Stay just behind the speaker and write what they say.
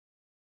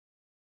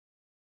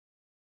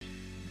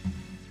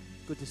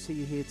Good to see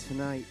you here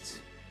tonight.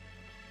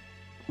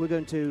 We're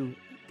going to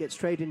get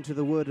straight into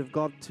the Word of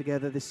God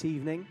together this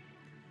evening.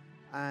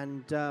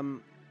 And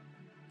the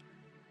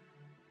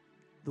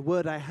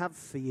word I have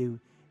for you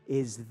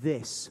is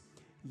this.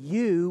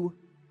 You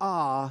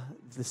are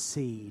the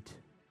seed.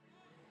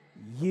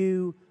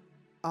 You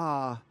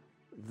are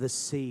the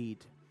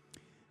seed.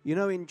 You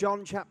know, in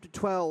John chapter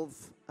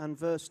 12 and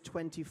verse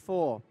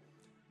 24,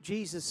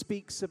 Jesus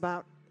speaks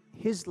about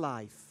his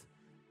life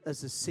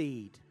as a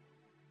seed.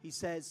 He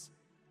says,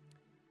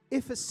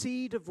 if a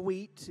seed of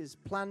wheat is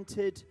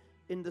planted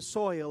in the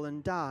soil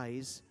and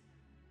dies,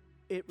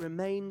 it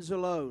remains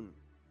alone,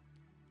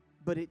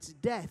 but its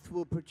death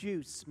will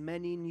produce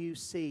many new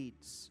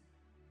seeds,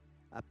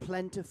 a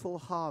plentiful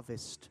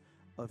harvest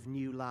of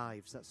new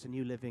lives. That's the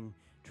New Living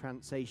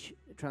Translation.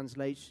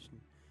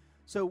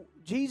 So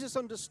Jesus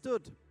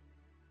understood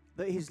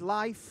that his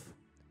life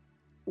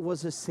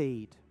was a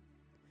seed,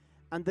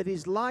 and that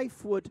his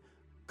life would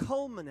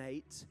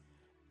culminate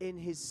in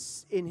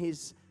his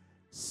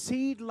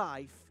seed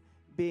life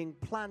being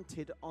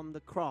planted on the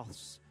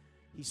cross.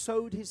 He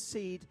sowed his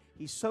seed,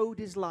 he sowed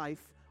his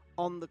life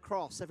on the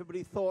cross.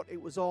 Everybody thought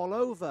it was all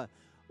over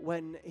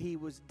when he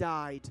was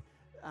died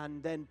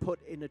and then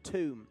put in a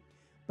tomb.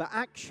 But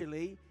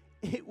actually,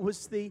 it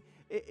was the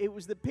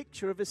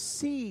picture of a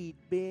seed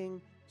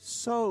being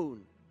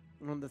sown.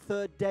 And on the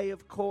third day,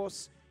 of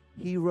course,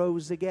 he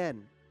rose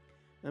again.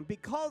 And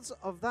because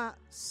of that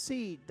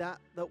seed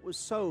that was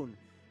sown,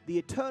 the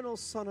eternal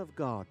Son of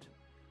God,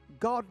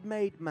 God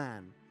made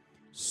man,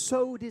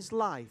 sowed his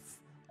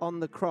life on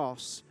the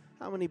cross.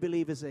 How many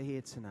believers are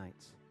here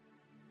tonight?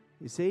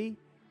 You see,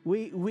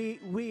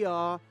 we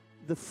are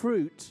the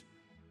fruit.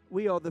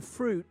 We are the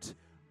fruit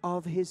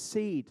of his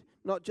seed.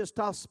 Not just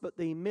us, but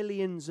the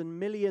millions and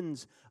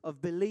millions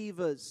of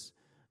believers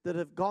that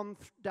have gone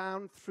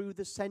down through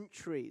the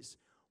centuries.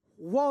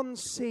 One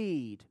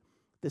seed,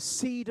 the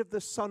seed of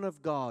the Son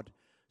of God,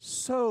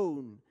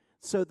 sown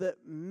so that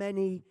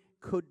many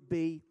could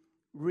be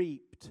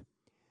reaped.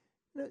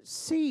 Now,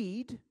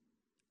 seed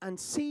and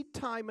seed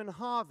time and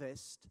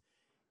harvest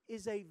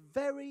is a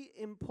very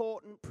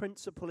important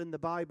principle in the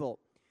Bible.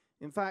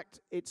 In fact,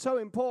 it's so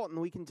important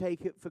we can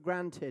take it for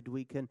granted.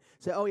 We can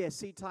say, oh yes,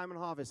 seed time and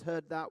harvest,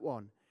 heard that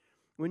one.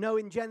 We know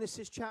in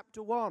Genesis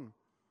chapter 1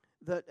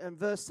 that in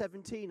verse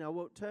 17, I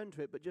won't turn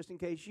to it, but just in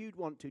case you'd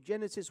want to,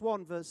 Genesis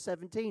 1 verse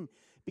 17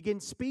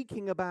 begins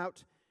speaking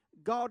about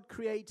God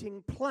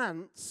creating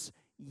plants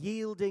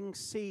yielding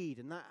seed.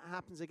 And that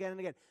happens again and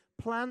again.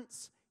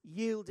 Plants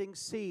yielding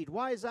seed.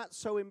 Why is that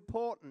so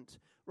important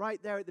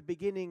right there at the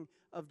beginning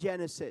of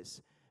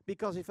Genesis?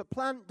 Because if a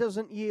plant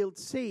doesn't yield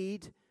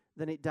seed,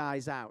 then it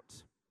dies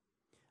out.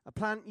 A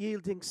plant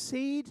yielding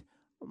seed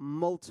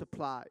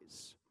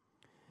multiplies.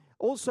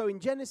 Also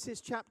in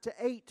Genesis chapter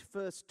 8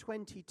 verse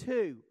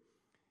 22,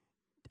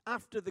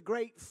 after the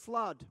great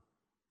flood,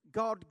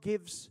 God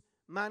gives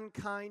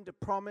mankind a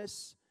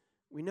promise.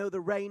 We know the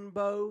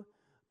rainbow,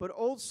 but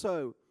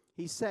also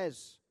he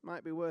says,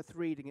 might be worth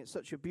reading, it's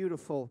such a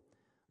beautiful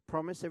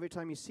promise. Every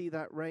time you see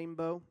that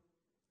rainbow,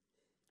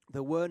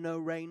 there were no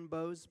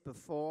rainbows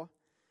before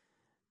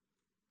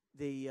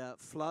the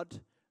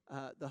flood.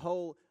 The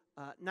whole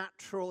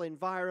natural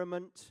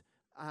environment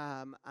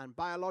and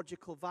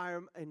biological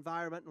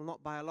environment, well,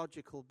 not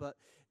biological, but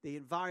the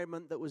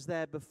environment that was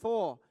there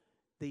before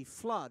the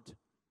flood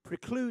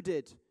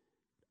precluded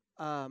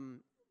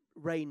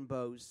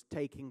rainbows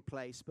taking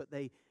place, but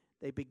they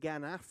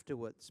began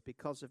afterwards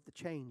because of the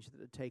change that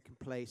had taken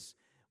place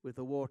with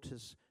the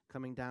waters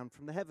coming down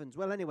from the heavens.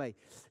 Well, anyway,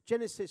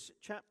 Genesis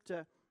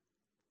chapter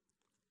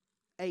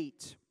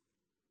 8,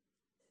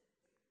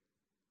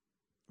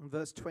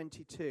 verse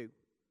 22.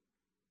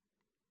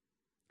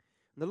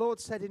 The Lord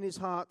said in his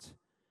heart,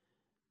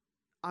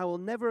 I will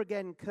never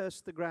again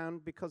curse the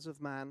ground because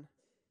of man,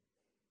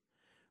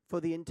 for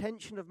the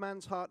intention of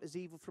man's heart is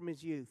evil from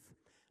his youth.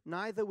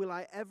 Neither will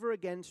I ever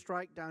again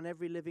strike down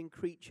every living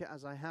creature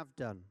as I have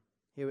done.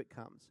 Here it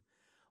comes.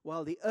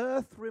 While the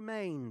earth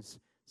remains,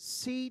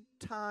 seed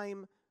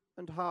time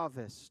and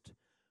harvest,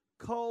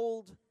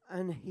 cold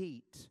and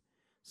heat,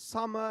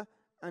 summer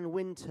and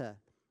winter,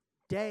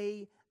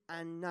 day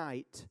and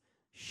night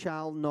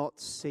shall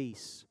not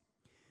cease.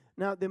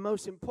 Now, the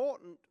most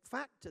important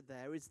factor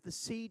there is the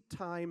seed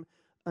time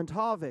and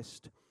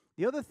harvest.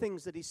 The other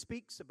things that he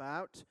speaks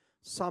about,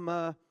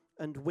 summer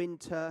and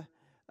winter,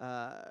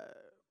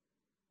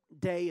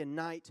 day and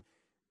night,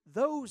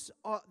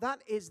 that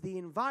is the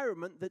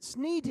environment that's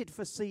needed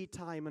for seed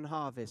time and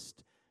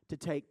harvest to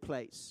take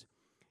place.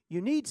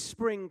 You need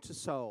spring to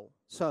sow.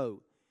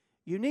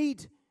 You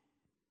need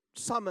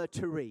summer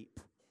to reap.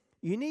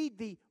 You need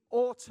the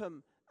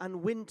autumn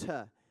and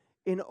winter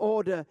in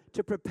order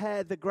to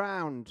prepare the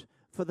ground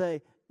for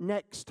the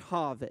next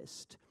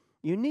harvest.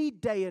 You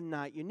need day and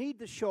night. You need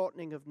the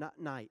shortening of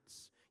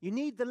nights. You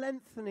need the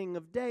lengthening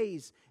of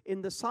days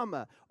in the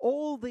summer.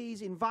 All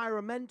these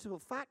environmental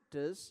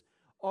factors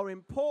are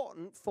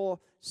important for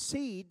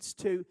seeds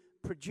to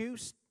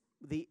produce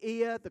the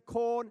ear, the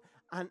corn,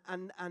 and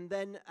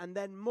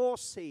then more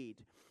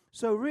seed.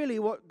 So really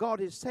what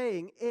God is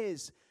saying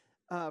is,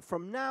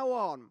 from now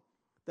on,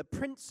 the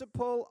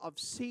principle of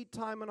seed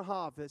time and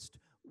harvest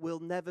will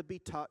never be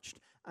touched,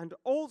 and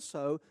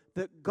also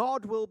that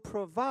God will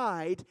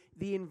provide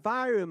the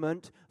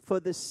environment for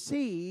the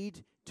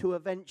seed to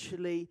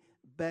eventually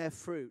bear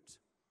fruit.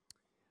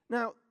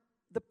 Now,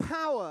 the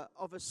power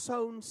of a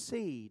sown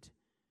seed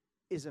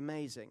is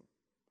amazing.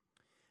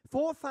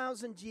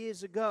 4,000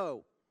 years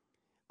ago,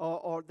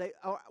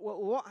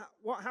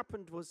 what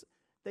happened was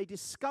they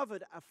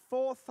discovered a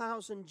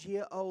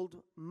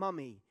 4,000-year-old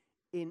mummy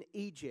in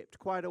Egypt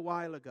quite a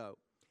while ago.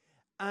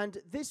 And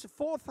this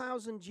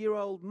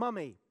 4,000-year-old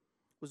mummy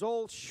was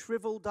all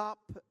shriveled up,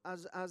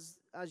 as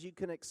you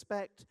can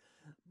expect,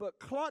 but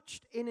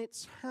clutched in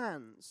its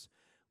hands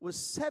was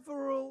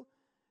several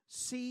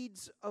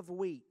seeds of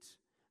wheat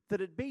that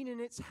had been in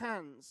its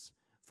hands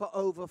for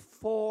over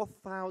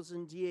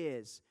 4,000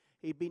 years.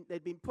 They'd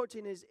been put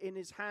in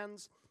his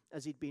hands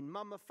as he'd been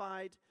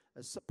mummified,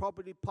 as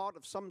probably part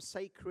of some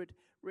sacred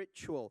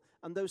ritual.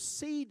 And those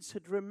seeds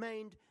had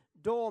remained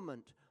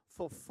dormant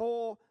for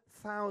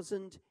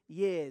 4,000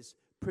 years,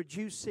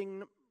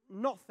 producing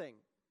nothing.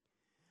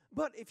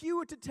 But if you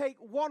were to take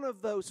one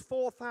of those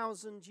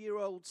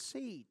 4,000-year-old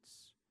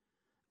seeds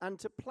and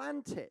to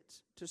plant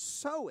it, to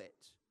sow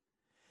it,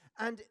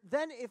 and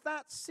then if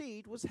that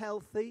seed was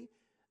healthy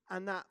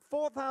and that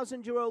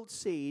 4,000-year-old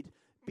seed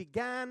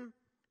began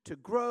to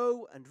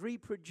grow and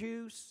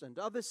reproduce and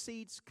other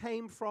seeds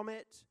came from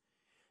it,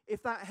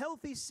 if that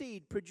healthy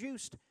seed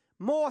produced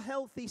more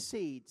healthy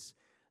seeds,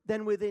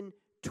 then within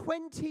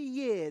 20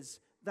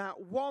 years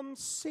that one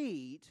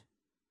seed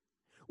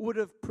would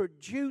have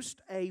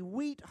produced a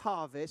wheat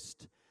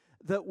harvest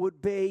that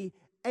would be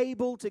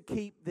able to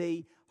keep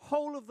the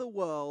whole of the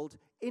world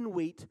in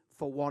wheat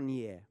for 1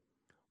 year.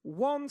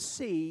 One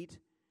seed,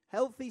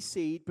 healthy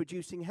seed,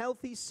 producing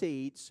healthy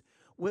seeds,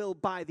 will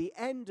by the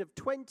end of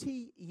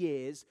 20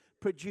 years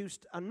produce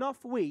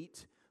enough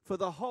wheat for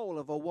the whole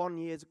of a 1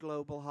 year's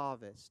global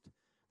harvest.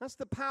 That's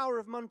the power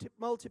of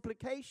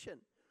multiplication.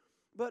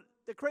 But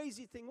the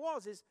crazy thing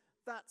is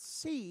that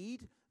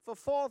seed for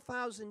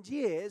 4,000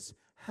 years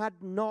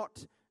had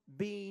not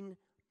been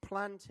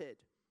planted.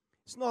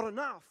 It's not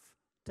enough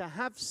to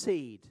have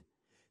seed.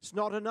 It's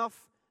not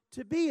enough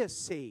to be a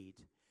seed.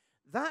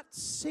 That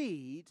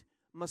seed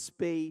must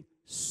be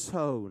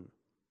sown.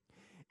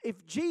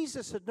 If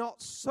Jesus had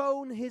not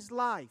sown his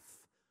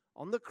life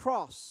on the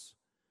cross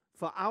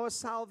for our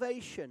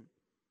salvation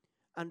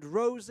and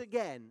rose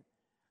again,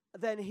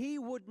 then he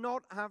would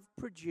not have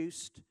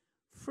produced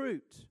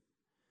fruit.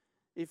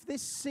 If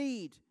this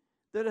seed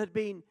that had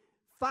been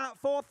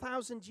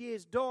 4,000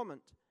 years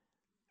dormant,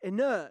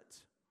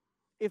 inert,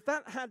 if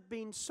that had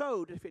been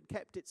sowed, if it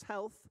kept its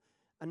health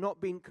and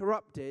not been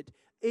corrupted,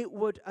 it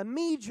would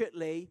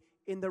immediately,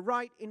 in the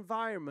right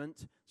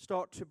environment,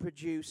 start to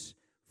produce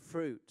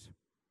fruit.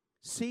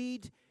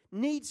 Seed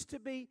needs to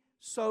be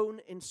sown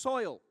in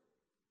soil.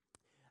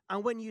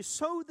 And when you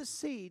sow the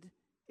seed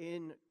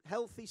in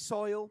healthy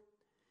soil,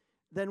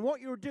 then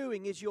what you're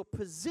doing is you're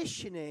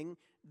positioning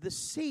the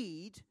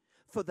seed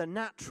for the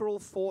natural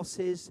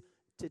forces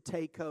to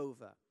take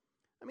over.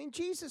 I mean,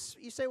 Jesus,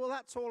 you say, well,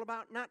 that's all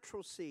about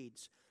natural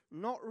seeds.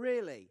 Not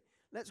really.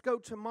 Let's go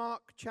to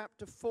Mark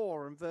chapter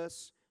 4 and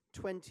verse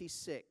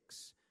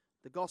 26.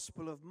 The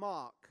Gospel of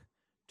Mark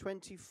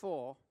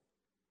 24.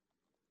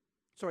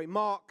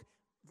 Mark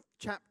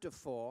chapter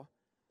 4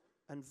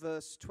 and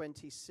verse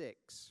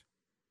 26.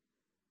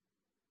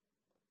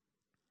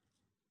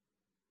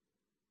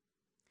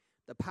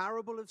 The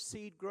parable of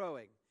seed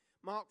growing.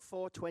 Mark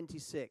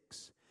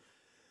 4:26.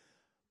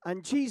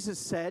 And Jesus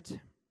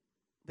said,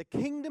 the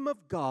kingdom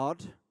of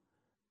God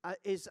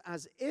is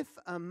as if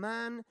a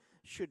man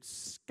should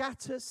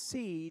scatter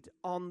seed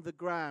on the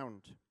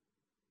ground.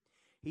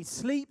 He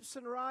sleeps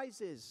and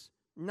rises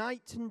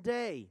night and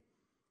day,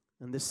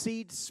 and the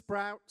seed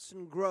sprouts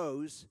and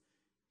grows,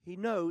 he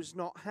knows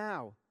not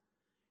how.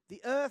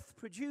 The earth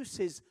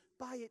produces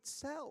by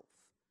itself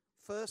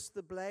first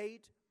the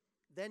blade,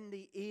 then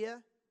the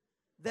ear,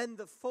 then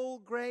the full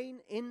grain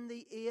in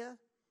the ear.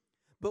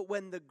 But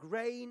when the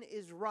grain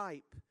is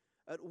ripe,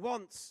 at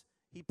once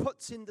he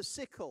puts in the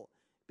sickle,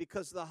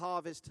 because the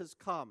harvest has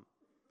come.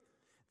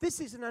 This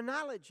is an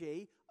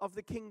analogy of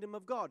the kingdom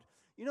of God.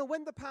 You know,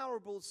 when the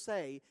parables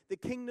say the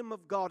kingdom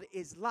of God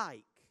is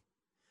like,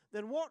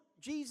 then what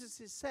Jesus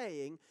is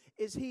saying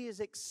is he is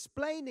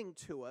explaining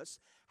to us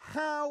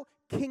how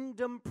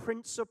kingdom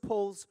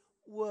principles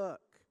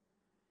work.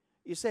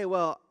 You say,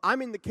 well,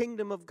 I'm in the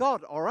kingdom of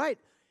God, all right.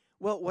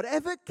 Well,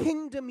 whatever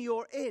kingdom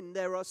you're in,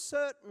 there are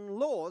certain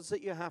laws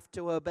that you have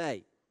to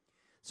obey.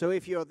 So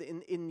if you're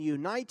in the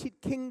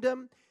United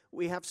Kingdom,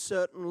 we have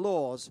certain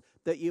laws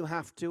that you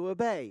have to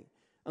obey.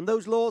 And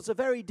those laws are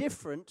very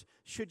different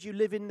should you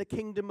live in the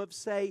kingdom of,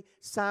 say,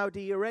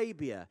 Saudi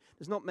Arabia.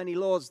 There's not many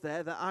laws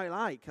there that I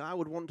like. I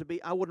wouldn't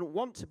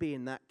want to be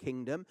in that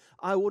kingdom.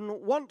 I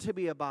wouldn't want to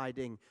be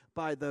abiding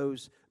by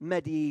those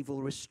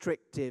medieval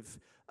restrictive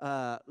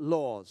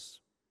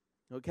laws.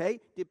 Okay?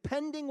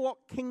 Depending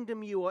what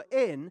kingdom you are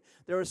in,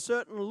 there are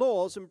certain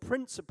laws and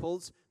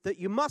principles that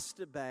you must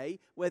obey,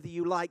 whether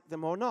you like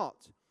them or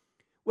not.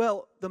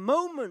 Well, the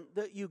moment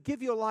that you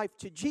give your life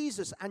to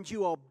Jesus and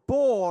you are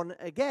born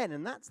again,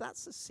 and that's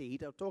the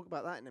seed, I'll talk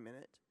about that in a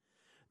minute.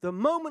 The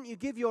moment you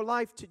give your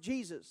life to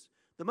Jesus,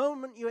 the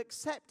moment you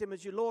accept him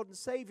as your Lord and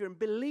Savior and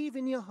believe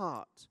in your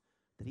heart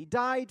that he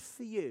died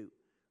for you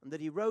and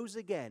that he rose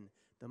again,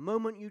 the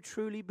moment you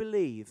truly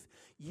believe,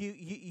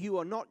 you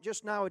are not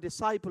just now a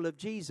disciple of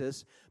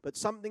Jesus, but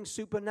something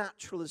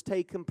supernatural has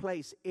taken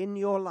place in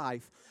your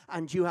life,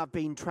 and you have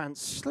been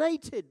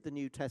translated, the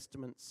New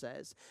Testament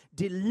says,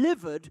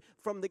 delivered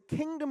from the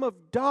kingdom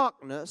of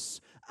darkness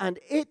and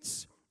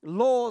its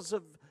laws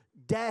of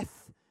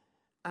death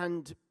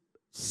and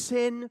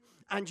sin,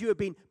 and you have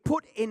been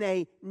put in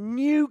a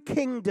new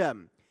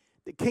kingdom,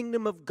 the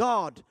kingdom of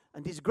God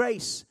and his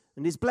grace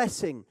and his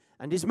blessing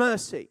and his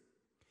mercy.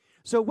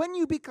 So when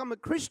you become a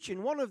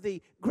Christian, one of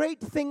the great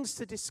things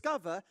to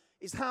discover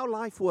is how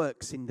life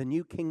works in the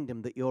new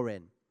kingdom that you're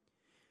in.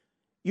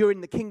 You're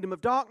in the kingdom of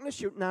darkness,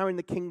 you're now in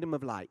the kingdom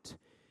of light.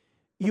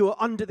 You are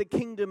under the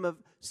kingdom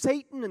of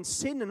Satan and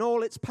sin and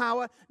all its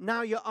power.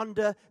 Now you're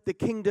under the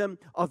kingdom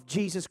of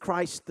Jesus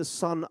Christ, the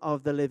Son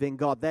of the living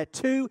God. They're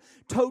two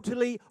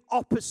totally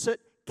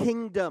opposite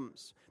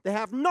kingdoms. They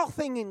have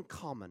nothing in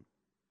common.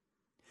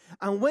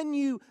 And when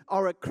you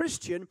are a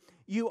Christian,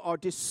 you are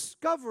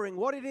discovering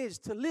what it is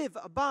to live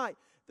by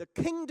the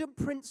kingdom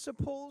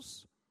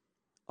principles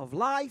of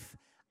life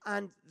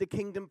and the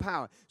kingdom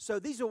power. So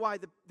these are why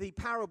the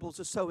parables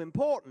are so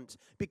important,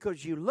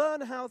 because you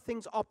learn how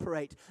things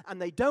operate,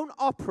 and they don't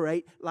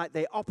operate like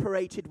they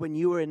operated when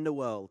you were in the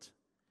world.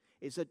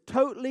 It's a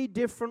totally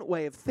different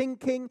way of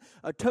thinking,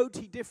 a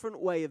totally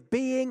different way of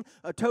being,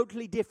 a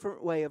totally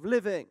different way of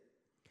living.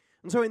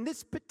 And so in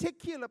this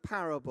particular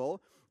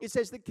parable, it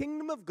says the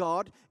kingdom of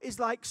God is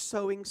like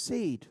sowing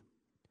seed.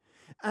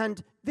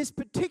 And this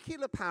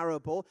particular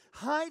parable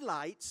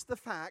highlights the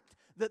fact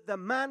that the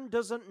man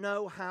doesn't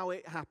know how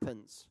it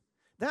happens.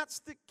 That's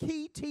the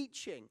key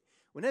teaching.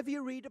 Whenever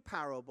you read a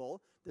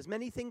parable, there's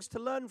many things to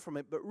learn from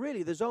it, but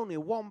really there's only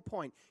one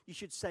point. You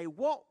should say,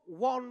 what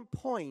one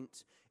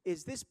point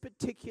is this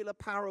particular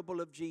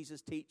parable of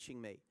Jesus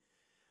teaching me?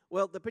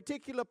 Well, the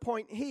particular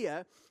point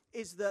here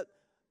is that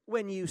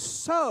when you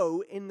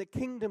sow in the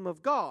kingdom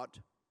of God,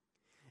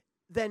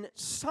 then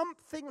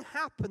something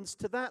happens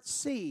to that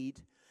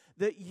seed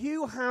that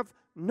you have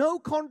no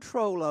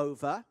control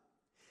over,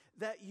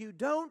 that you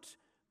don't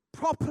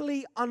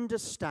properly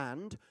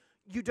understand,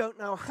 you don't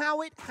know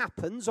how it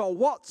happens or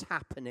what's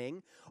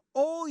happening.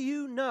 All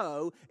you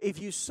know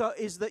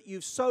is that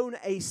you've sown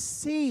a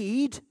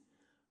seed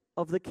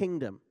of the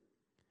kingdom.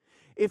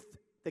 If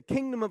the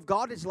kingdom of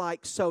God is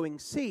like sowing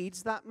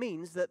seeds, that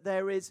means that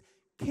there is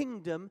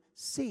kingdom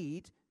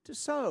seed to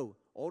sow.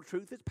 All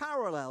truth is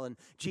parallel, and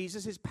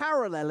Jesus is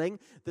paralleling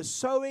the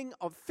sowing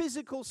of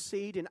physical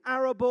seed in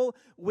arable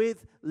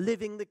with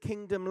living the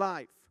kingdom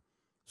life.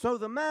 So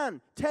the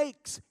man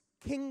takes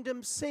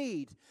kingdom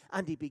seed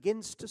and he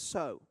begins to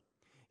sow.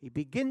 He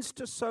begins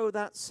to sow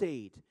that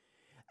seed.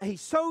 He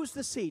sows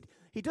the seed.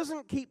 He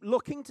doesn't keep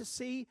looking to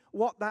see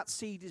what that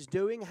seed is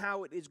doing,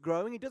 how it is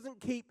growing. He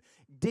doesn't keep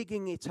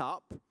digging it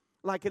up.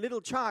 Like a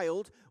little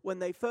child, when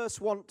they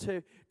first want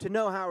to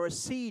know how a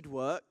seed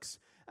works,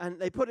 and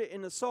they put it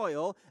in the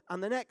soil,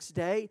 and the next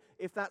day,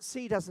 if that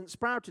seed hasn't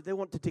sprouted, they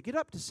want to dig it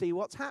up to see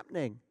what's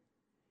happening.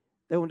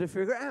 They want to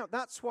figure it out.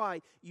 That's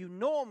why you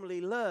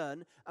normally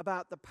learn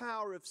about the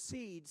power of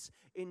seeds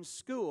in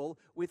school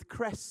with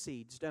cress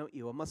seeds, don't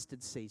you, or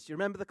mustard seeds. Do you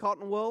remember the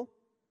cotton wool?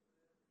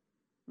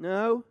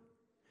 No?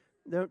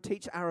 They don't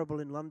teach arable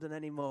in London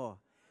anymore.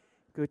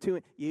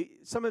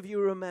 Some of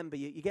you remember,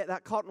 you get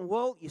that cotton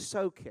wool, you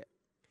soak it.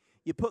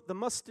 You put the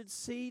mustard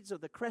seeds or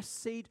the cress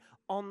seed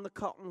on the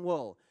cotton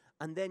wool,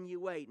 and then you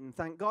wait. And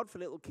thank God for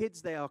little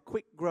kids, they are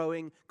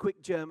quick-growing,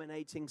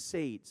 quick-germinating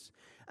seeds.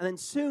 And then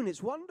soon,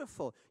 it's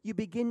wonderful. You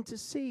begin to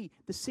see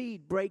the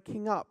seed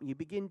breaking up. You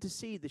begin to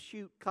see the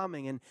shoot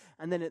coming.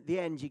 And then at the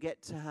end, you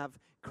get to have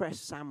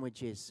cress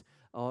sandwiches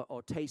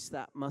or taste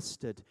that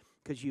mustard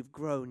because you've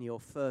grown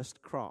your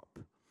first crop.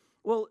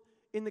 Well,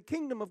 in the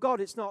kingdom of God,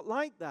 it's not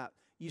like that.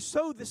 You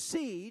sow the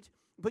seed,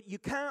 but you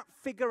can't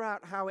figure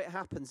out how it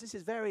happens. This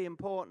is very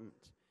important.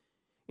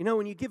 You know,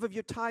 when you give of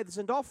your tithes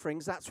and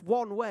offerings, that's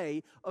one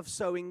way of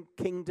sowing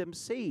kingdom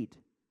seed.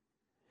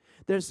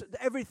 There's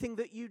everything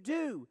that you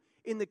do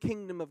in the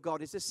kingdom of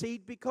God is a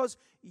seed because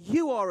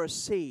you are a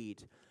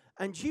seed.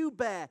 And you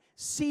bear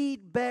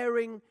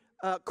seed-bearing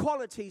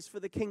qualities for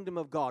the kingdom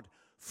of God.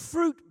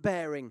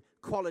 Fruit-bearing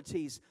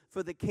qualities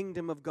for the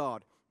kingdom of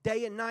God.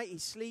 Day and night he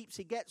sleeps,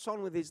 he gets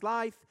on with his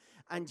life,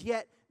 and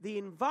yet the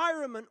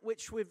environment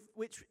which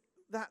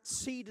that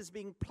seed is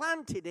being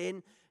planted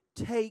in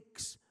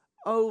takes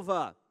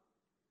over.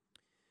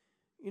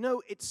 You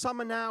know, it's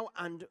summer now,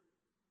 and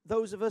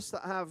those of us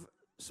that have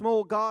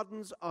small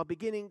gardens are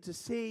beginning to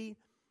see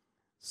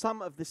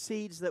some of the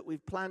seeds that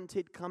we've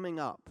planted coming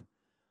up.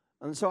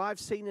 And so I've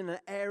seen in an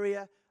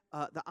area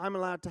that I'm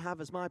allowed to have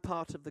as my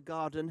part of the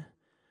garden,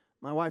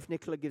 My wife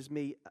Nicola gives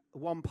me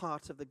one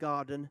part of the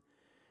garden.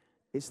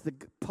 It's the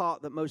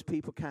part that most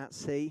people can't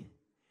see.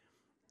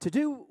 To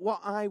do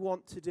what I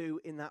want to do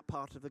in that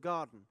part of the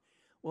garden.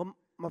 Well,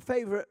 my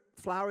favorite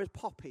flower is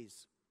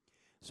poppies.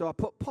 So I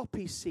put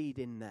poppy seed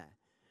in there.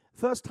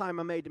 First time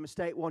I made a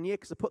mistake one year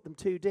because I put them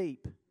too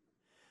deep.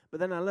 But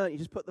then I learned you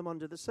just put them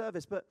under the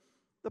surface. But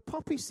the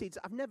poppy seeds,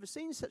 I've never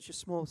seen such a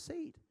small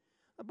seed.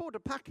 I bought a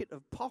packet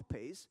of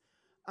poppies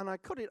and I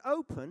cut it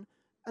open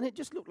and it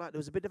just looked like there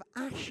was a bit of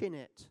ash in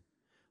it.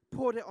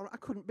 Poured it on. I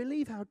couldn't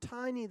believe how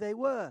tiny they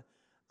were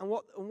and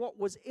what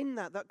was in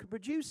that could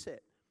produce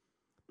it.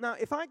 Now,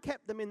 if I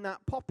kept them in that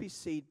poppy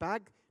seed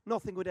bag,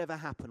 nothing would ever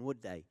happen,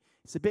 would they?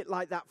 It's a bit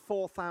like that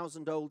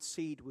 4,000-old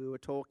seed we were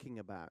talking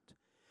about.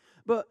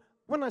 But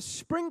when I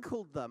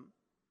sprinkled them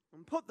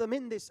and put them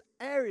in this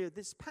area,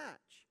 this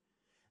patch,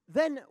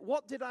 then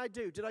what did I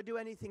do? Did I do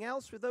anything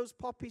else with those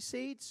poppy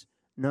seeds?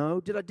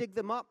 No. Did I dig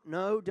them up?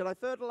 No. Did I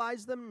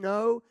fertilize them?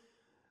 No.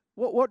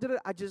 What did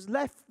I just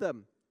left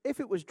them. If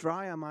it was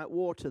dry, I might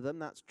water them,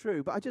 that's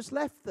true, but I just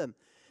left them.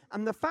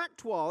 And the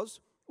fact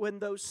was, when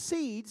those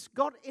seeds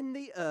got in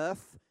the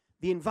earth,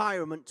 the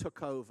environment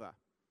took over.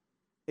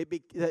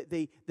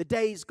 The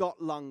days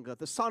got longer,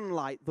 the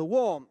sunlight, the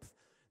warmth,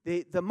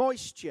 the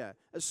moisture.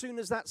 As soon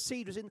as that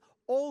seed was in,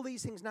 all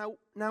these things.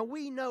 Now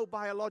we know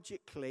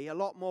biologically a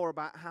lot more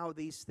about how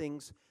these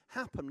things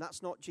happen.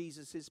 That's not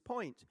Jesus'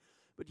 point.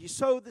 But you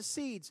sow the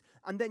seeds,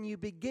 and then you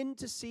begin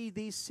to see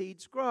these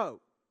seeds grow.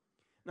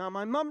 Now,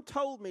 my mum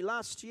told me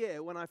last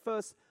year when I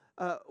first,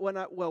 when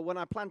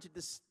I planted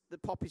the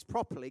poppies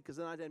properly, because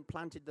then I then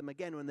planted them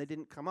again when they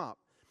didn't come up.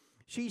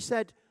 She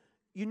said,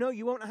 you know,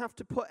 you won't have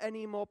to put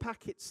any more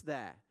packets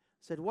there.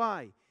 I said,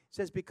 why? She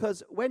says,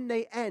 because when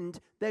they end,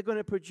 they're going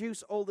to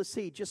produce all the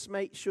seed. Just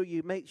make sure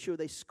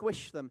they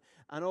squish them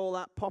and all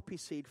that poppy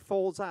seed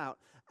falls out,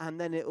 and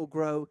then it will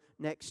grow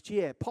next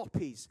year.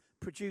 Poppies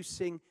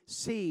producing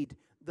seed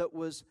that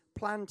was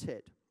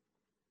planted.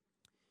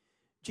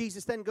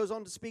 Jesus then goes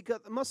on to speak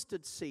of the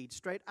mustard seed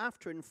straight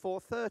after in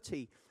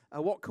 4:30.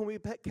 What can we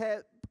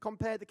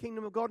compare the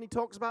kingdom of God? And he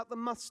talks about the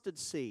mustard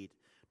seed,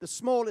 the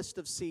smallest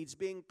of seeds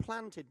being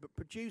planted but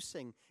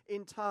producing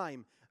in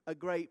time a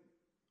great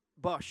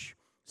bush.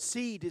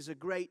 Seed is a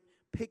great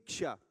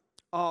picture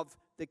of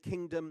the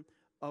kingdom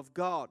of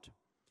God.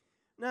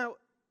 Now,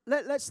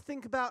 let's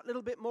think about a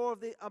little bit more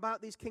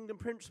about these kingdom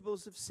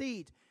principles of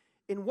seed.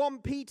 In 1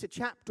 Peter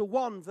chapter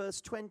 1,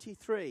 verse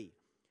 23.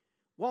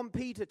 1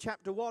 Peter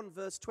chapter 1,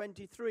 verse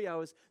 23, I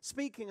was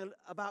speaking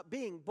about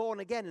being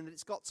born again, and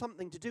it's got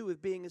something to do with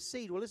being a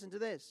seed. Well, listen to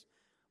this.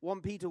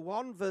 1 Peter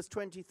 1, verse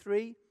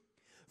 23.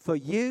 For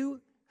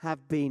you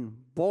have been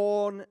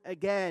born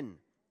again,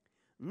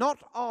 not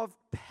of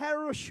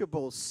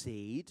perishable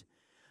seed,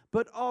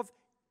 but of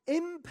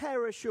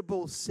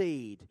imperishable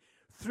seed,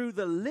 through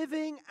the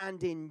living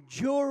and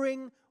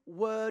enduring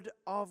word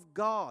of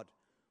God.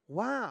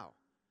 Wow.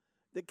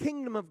 The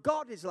kingdom of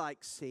God is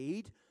like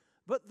seed,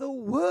 but the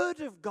word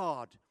of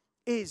God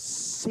is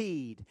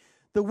seed.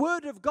 The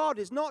word of God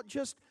is not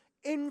just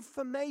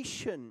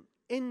information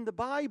in the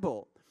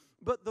Bible,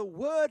 but the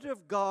word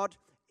of God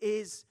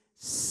is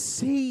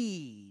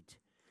seed.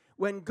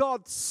 When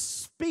God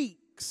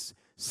speaks,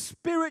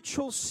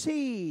 spiritual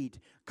seed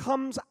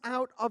comes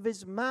out of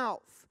his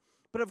mouth.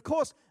 But of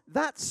course,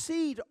 that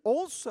seed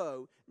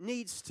also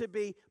needs to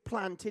be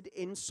planted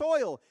in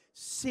soil.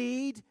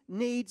 Seed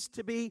needs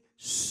to be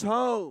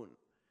sown.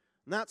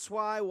 And that's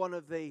why one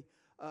of the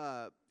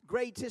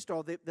greatest,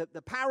 or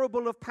the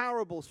parable of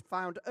parables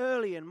found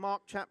early in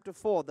Mark chapter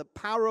 4, the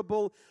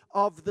parable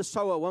of the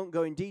sower. I won't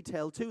go in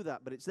detail to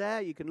that, but it's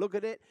there. You can look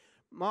at it.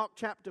 Mark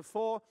chapter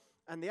 4.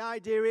 And the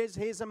idea is,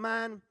 here's a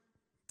man,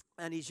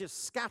 and he's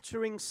just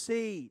scattering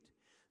seed.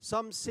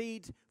 Some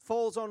seed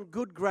falls on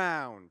good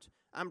ground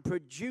and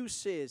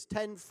produces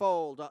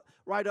tenfold,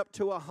 right up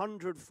to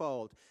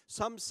 100-fold.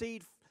 Some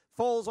seed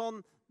falls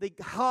on the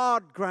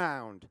hard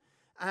ground,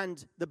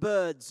 and the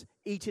birds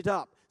eat it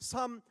up.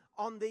 Some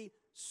on the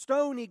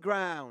stony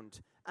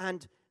ground,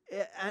 and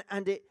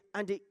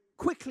it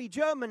quickly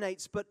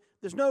germinates, but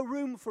there's no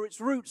room for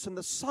its roots, and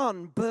the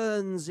sun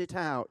burns it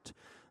out.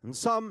 And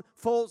some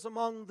falls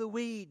among the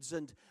weeds,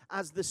 and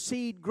as the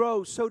seed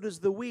grows, so does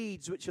the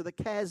weeds, which are the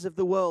cares of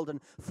the world, and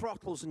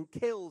throttles and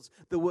kills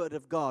the word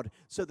of God,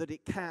 so that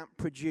it can't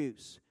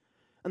produce.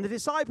 And the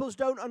disciples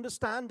don't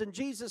understand, and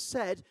Jesus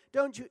said,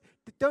 don't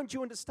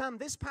you understand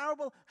this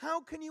parable? How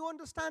can you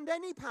understand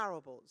any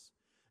parables?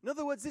 In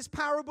other words, this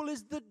parable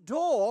is the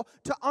door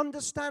to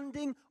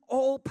understanding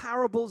all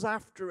parables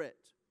after it.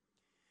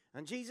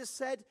 And Jesus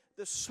said,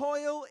 the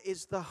soil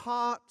is the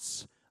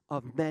hearts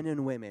of men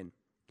and women.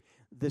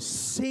 The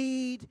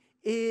seed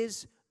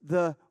is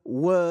the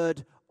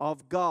word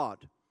of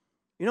God.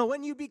 You know,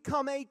 when you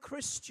become a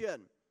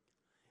Christian,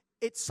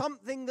 it's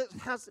something that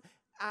has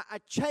a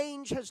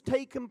change has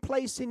taken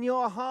place in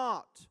your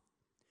heart.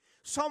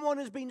 Someone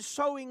has been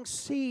sowing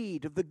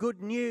seed of the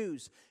good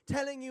news,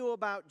 telling you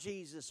about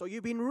Jesus, or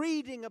you've been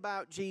reading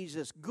about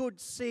Jesus, good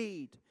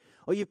seed.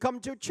 Or you've come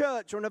to a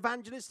church or an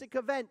evangelistic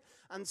event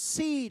and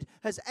seed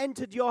has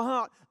entered your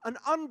heart. And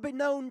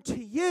unbeknown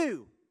to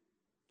you,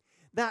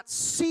 that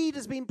seed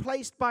has been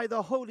placed by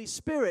the Holy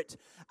Spirit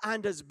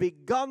and has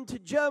begun to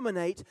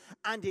germinate,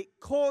 and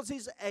it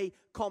causes a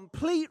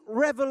complete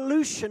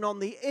revolution on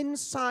the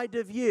inside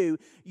of you.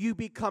 You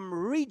become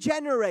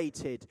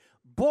regenerated,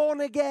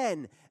 born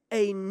again,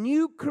 a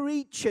new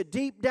creature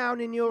deep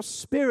down in your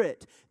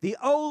spirit. The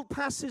old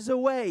passes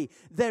away.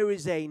 There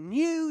is a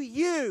new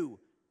you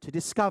to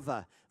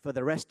discover for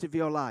the rest of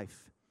your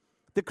life.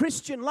 The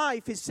Christian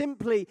life is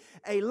simply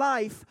a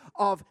life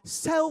of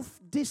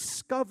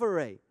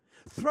self-discovery.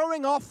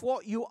 Throwing off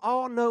what you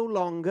are no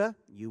longer,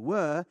 you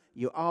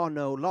are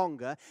no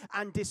longer,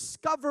 and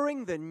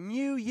discovering the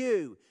new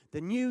you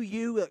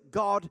that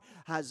God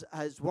has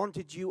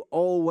wanted you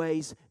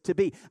always to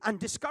be. And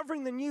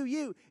discovering the new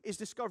you is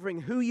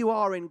discovering who you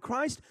are in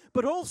Christ,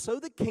 but also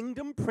the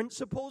kingdom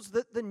principles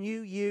that the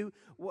new you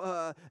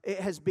it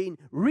has been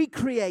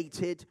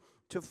recreated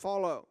to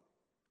follow.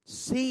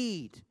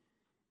 Seed,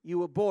 you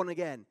were born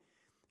again.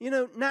 You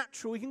know,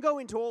 natural, we can go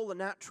into all the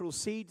natural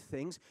seed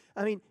things.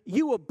 I mean,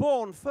 you were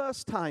born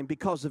first time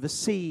because of a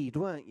seed,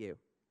 weren't you?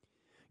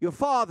 Your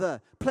father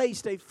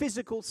placed a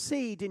physical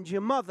seed into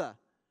your mother,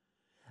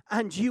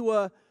 and you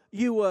were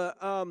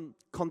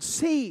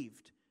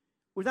conceived.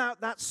 Without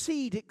that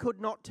seed, it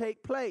could not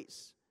take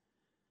place.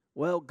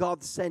 Well,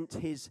 God sent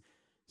his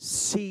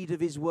seed of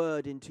his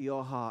word into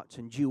your heart,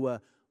 and you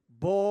were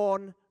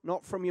born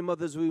not from your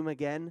mother's womb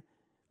again,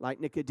 like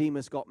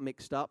Nicodemus got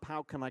mixed up.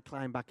 How can I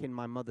climb back in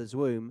my mother's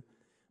womb?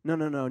 No,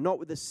 not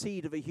with the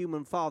seed of a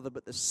human father,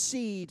 but the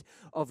seed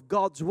of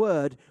God's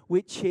word,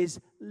 which is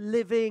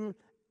living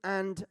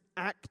and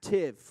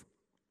active.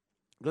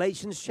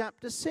 Galatians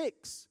chapter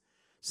 6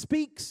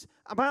 speaks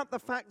about the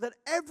fact that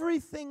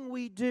everything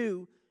we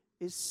do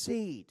is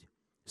seed.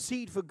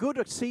 Seed for good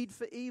or seed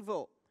for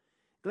evil.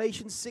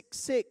 Galatians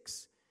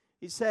 6:6,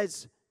 it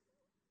says,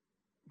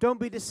 don't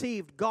be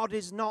deceived, God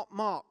is not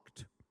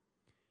mocked.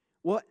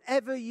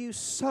 Whatever you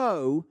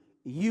sow,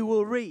 you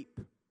will reap.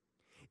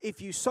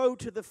 If you sow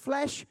to the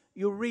flesh,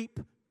 you'll reap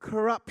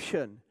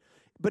corruption.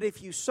 But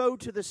if you sow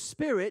to the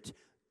Spirit,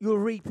 you'll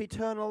reap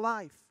eternal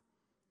life.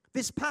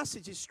 This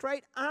passage is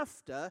straight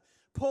after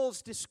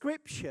Paul's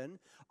description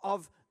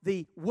of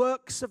the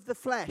works of the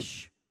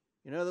flesh.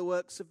 You know the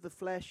works of the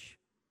flesh?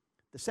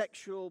 The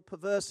sexual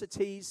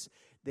perversities,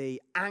 the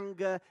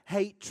anger,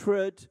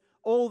 hatred,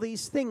 all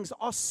these things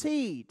are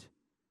seed.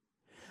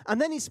 And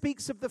then he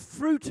speaks of the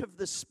fruit of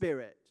the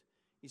Spirit.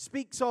 He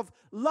speaks of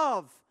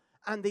love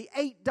and the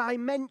 8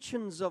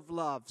 dimensions of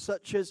love,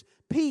 such as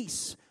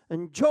peace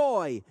and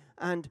joy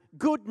and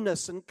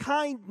goodness and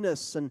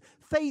kindness and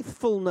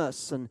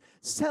faithfulness and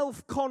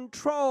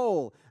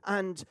self-control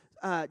and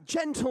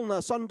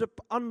gentleness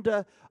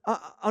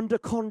under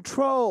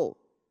control.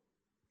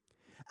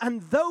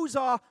 And those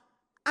are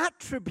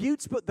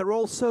attributes, but they're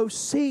also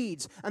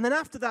seeds. And then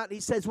after that, he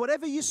says,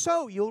 whatever you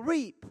sow, you'll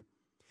reap.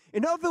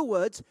 In other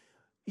words,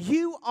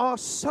 you are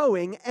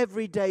sowing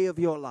every day of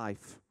your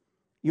life.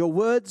 Your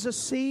words are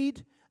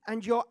seed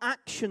and your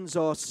actions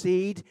are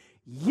seed.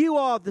 You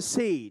are the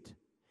seed.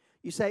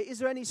 You say, is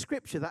there any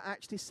scripture that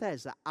actually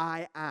says that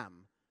I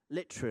am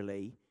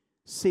literally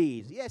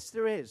seed? Yes,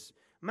 there is.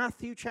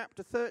 Matthew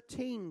chapter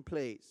 13,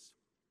 please.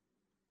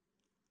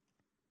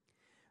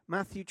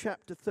 Matthew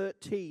chapter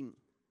 13.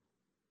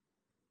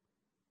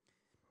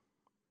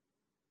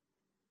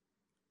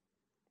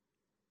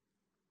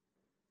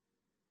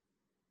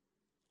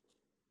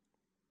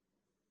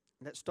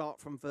 Let's start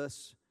from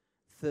verse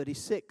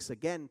 36.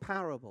 Again,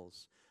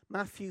 parables.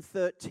 Matthew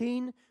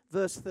 13,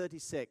 verse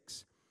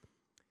 36.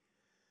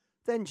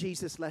 Then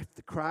Jesus left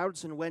the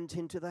crowds and went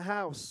into the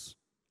house,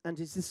 and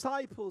his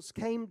disciples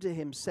came to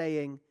him,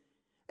 saying,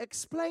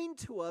 explain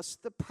to us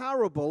the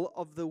parable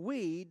of the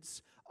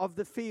weeds of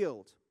the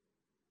field.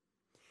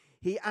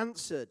 He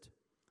answered,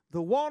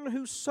 the one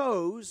who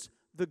sows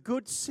the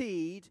good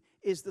seed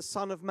is the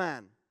Son of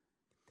Man.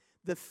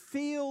 The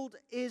field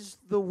is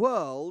the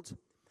world,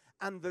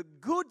 and the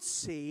good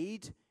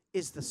seed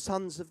is the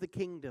sons of the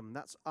kingdom.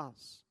 That's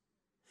us.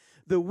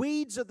 The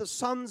weeds are the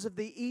sons of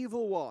the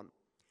evil one,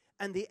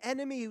 and the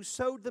enemy who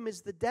sowed them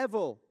is the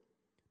devil.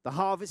 The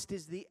harvest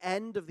is the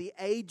end of the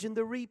age, and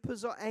the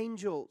reapers are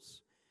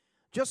angels.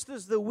 Just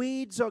as the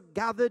weeds are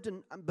gathered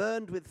and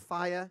burned with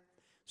fire,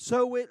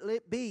 so will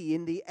it be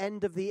in the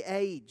end of the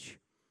age.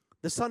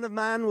 The Son of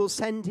Man will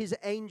send his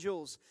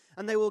angels,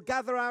 and they will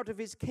gather out of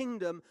his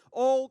kingdom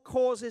all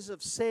causes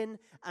of sin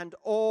and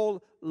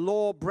all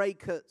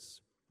lawbreakers,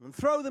 and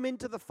throw them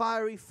into the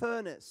fiery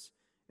furnace.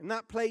 In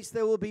that place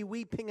there will be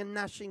weeping and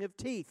gnashing of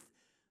teeth.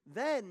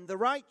 Then the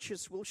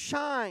righteous will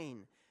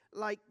shine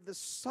like the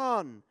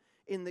sun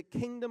in the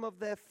kingdom of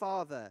their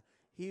Father.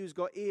 He who's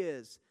got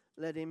ears,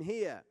 let him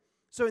hear.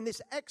 So in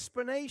this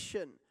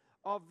explanation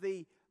of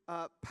the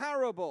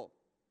parable,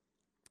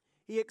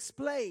 he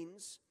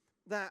explains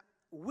that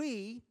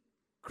we,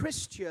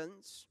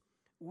 Christians,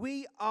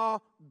 we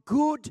are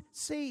good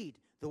seed.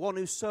 The one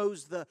who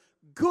sows the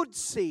good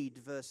seed,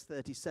 verse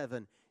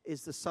 37,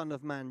 is the Son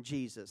of Man,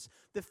 Jesus.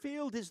 The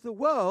field is the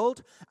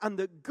world, and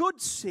the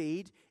good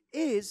seed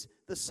is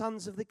the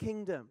sons of the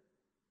kingdom.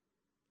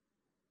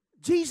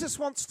 Jesus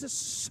wants to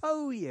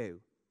sow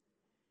you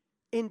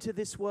into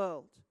this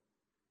world.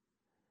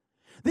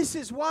 This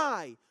is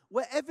why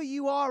wherever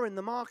you are in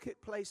the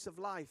marketplace of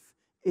life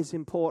is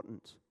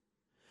important.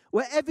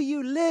 Wherever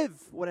you live,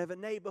 whatever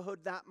neighborhood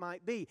that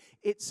might be,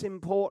 it's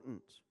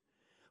important.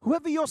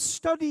 Whoever you're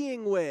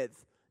studying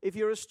with, if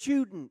you're a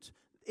student,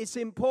 it's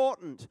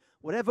important.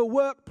 Whatever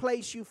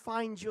workplace you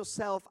find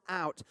yourself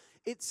out,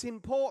 it's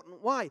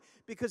important. Why?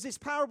 Because this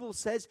parable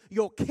says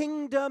your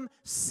kingdom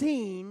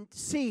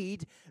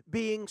seed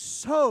being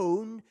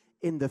sown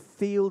in the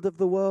field of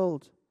the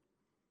world.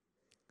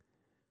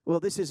 Well,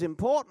 this is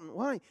important.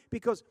 Why?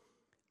 Because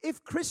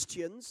if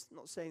Christians,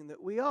 not saying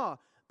that we are,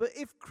 but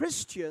if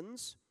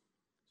Christians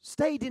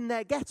stayed in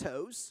their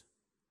ghettos,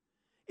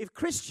 if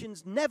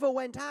Christians never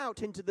went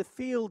out into the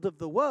field of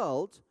the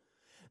world,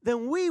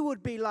 then we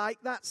would be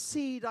like that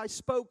seed I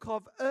spoke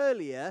of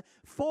earlier,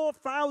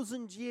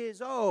 4,000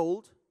 years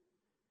old,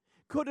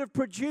 could have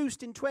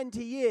produced in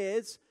 20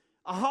 years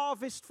a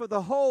harvest for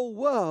the whole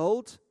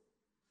world,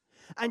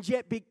 and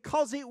yet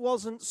because it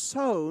wasn't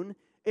sown,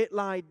 it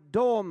lied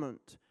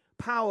dormant,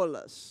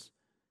 powerless,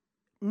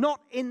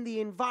 not in the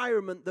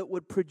environment that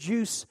would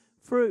produce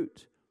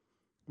fruit.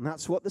 And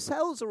that's what the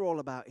cells are all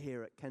about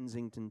here at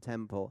Kensington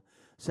Temple.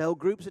 Cell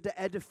groups are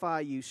to edify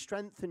you,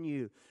 strengthen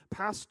you,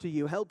 pastor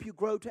you, help you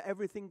grow to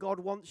everything God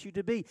wants you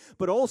to be,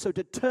 but also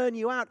to turn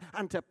you out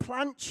and to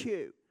plant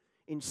you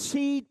in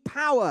seed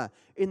power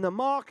in the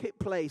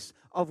marketplace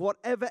of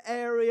whatever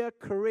area,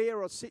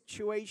 career, or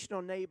situation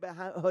or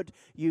neighborhood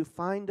you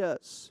find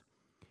us.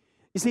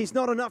 You see, it's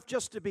not enough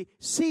just to be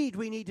seed.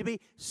 We need to be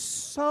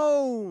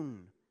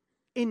sown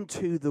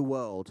into the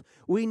world.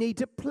 We need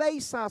to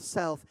place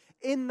ourselves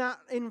in that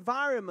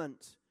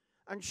environment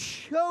and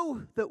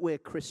show that we're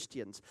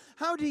Christians.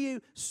 How do you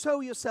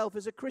sow yourself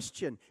as a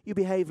Christian? You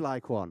behave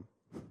like one.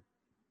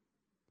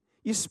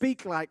 You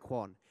speak like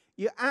one.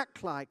 You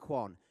act like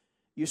one.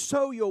 You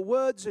sow your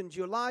words and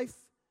your life.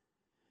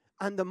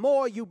 And the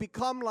more you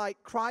become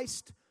like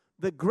Christ,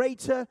 the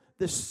greater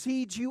the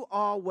seed you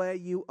are where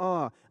you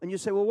are. And you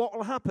say, well, what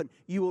will happen?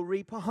 You will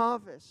reap a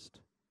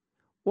harvest.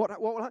 What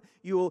will happen?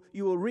 You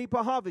will reap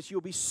a harvest.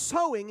 You'll be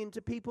sowing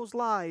into people's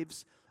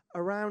lives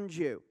around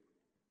you.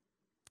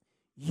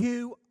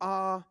 You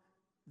are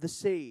the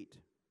seed.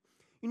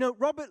 You know,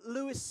 Robert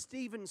Louis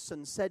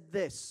Stevenson said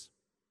this: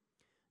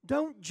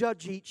 don't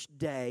judge each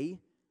day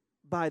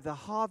by the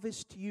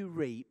harvest you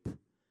reap,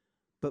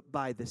 but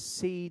by the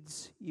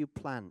seeds you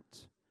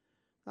plant.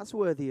 That's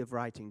worthy of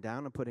writing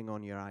down and putting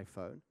on your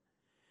iPhone.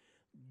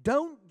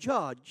 Don't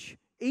judge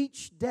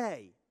each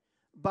day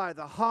by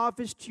the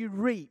harvest you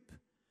reap,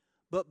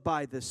 but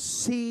by the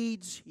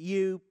seeds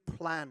you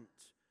plant.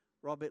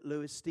 Robert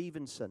Louis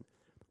Stevenson.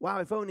 Wow,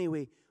 if only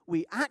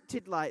we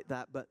acted like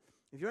that. But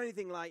if you're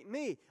anything like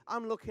me,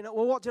 I'm looking at,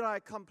 well, what did I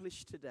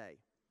accomplish today?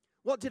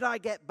 What did I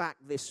get back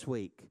this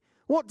week?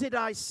 What did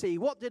I see?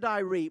 What did I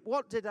reap?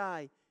 What did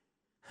I?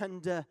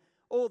 And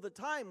all the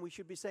time we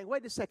should be saying,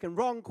 wait a second,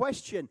 wrong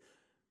question.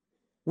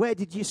 Where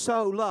did you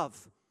sow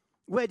love?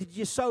 Where did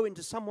you sow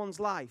into someone's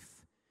life?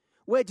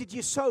 Where did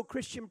you sow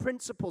Christian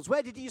principles?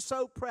 Where did you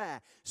sow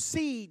prayer?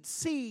 Seed,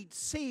 seed,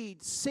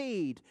 seed,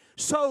 seed.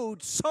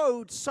 Sowed,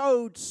 sowed,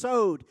 sowed,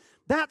 sowed.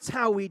 That's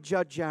how we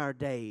judge our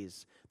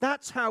days.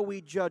 That's how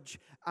we judge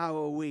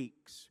our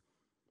weeks.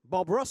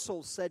 Bob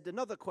Russell said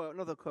another quote,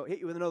 hit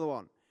you with another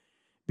one.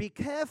 Be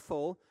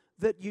careful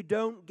that you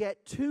don't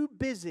get too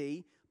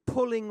busy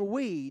pulling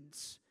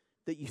weeds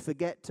that you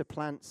forget to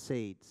plant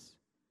seeds.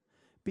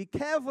 Be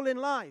careful in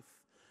life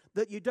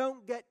that you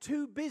don't get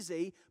too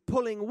busy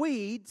pulling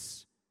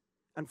weeds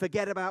and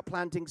forget about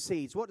planting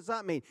seeds. What does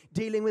that mean?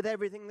 Dealing with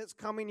everything that's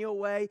coming your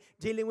way,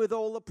 dealing with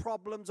all the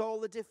problems, all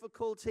the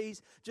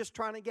difficulties, just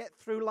trying to get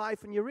through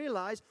life, and you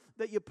realize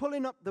that you're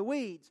pulling up the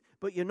weeds,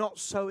 but you're not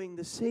sowing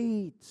the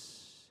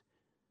seeds.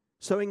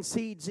 Sowing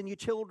seeds in your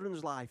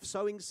children's life,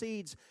 sowing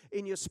seeds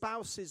in your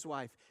spouse's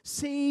life.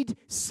 Seed,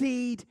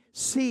 seed,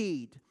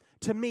 seed.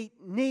 To meet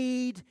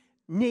need,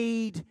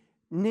 need,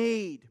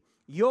 need.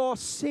 Your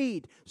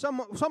seed.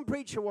 Some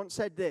preacher once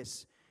said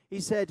this. He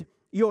said,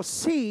 your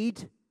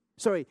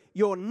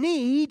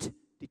need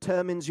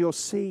determines your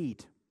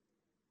seed.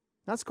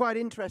 That's quite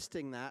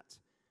interesting, that.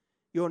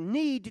 Your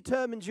need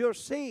determines your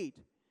seed.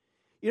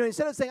 You know,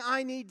 instead of saying,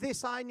 I need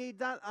this, I need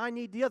that, I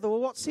need the other, well,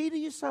 what seed are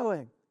you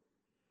sowing?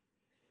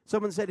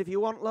 Someone said, if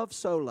you want love,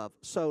 sow love.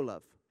 Sow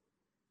love.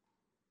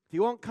 If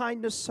you want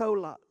kindness,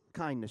 sow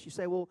kindness. You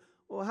say, well,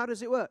 how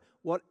does it work?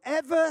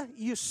 Whatever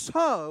you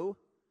sow,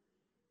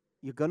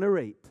 you're going to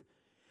reap.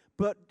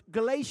 But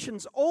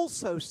Galatians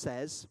also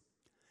says,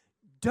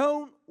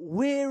 don't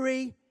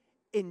weary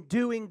in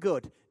doing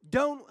good.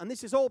 And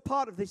this is all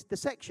part of the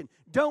section,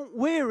 don't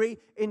weary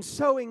in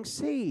sowing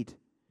seed,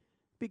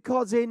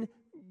 because in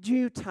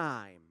due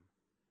time,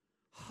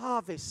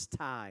 harvest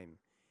time,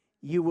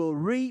 you will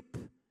reap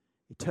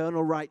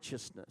eternal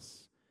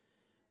righteousness.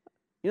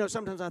 You know,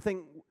 sometimes I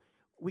think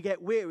we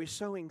get weary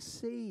sowing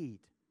seed.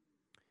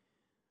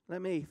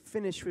 Let me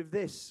finish with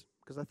this,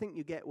 because I think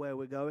you get where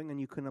we're going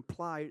and you can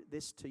apply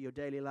this to your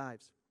daily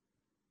lives.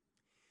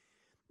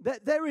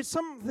 There is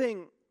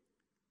something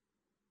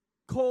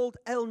called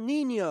El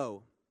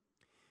Nino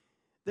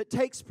that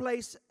takes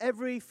place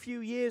every few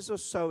years or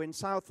so in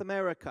South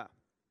America.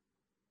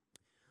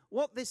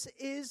 What this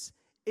is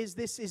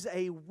this is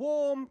a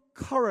warm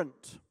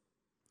current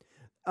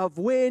of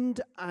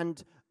wind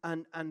and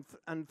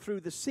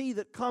through the sea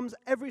that comes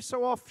every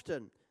so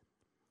often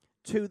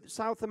to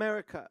South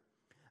America.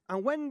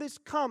 And when this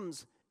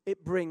comes,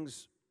 it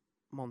brings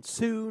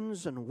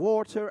monsoons and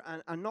water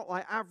and not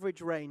like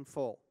average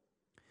rainfall.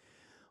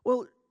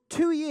 Well,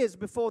 2 years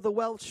before the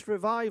Welsh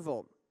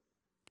revival,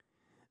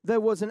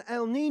 there was an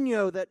El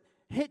Nino that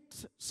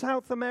hit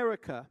South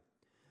America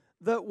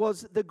that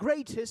was the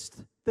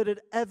greatest that had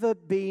ever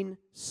been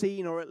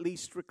seen or at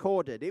least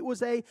recorded. It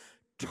was a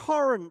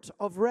torrent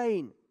of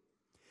rain.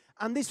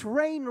 And this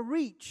rain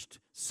reached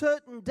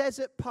certain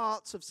desert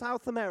parts of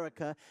South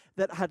America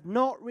that had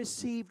not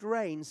received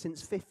rain since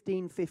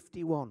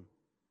 1551.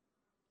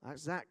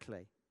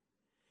 Exactly.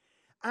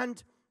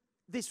 And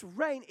this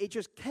rain, it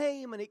just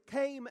came and it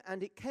came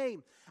and it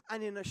came.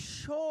 And in a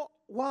short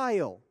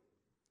while,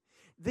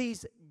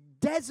 these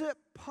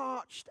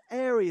desert-parched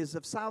areas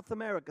of South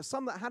America,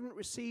 some that hadn't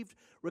received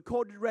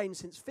recorded rain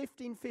since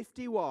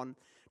 1551,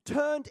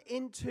 turned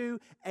into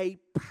a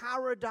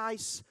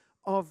paradise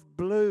of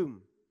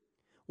bloom.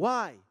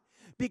 Why?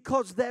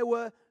 Because there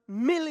were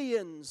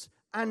millions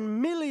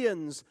and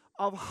millions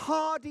of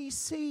hardy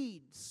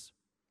seeds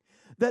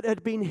that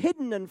had been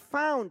hidden and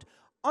found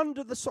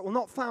under the soil,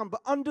 not found,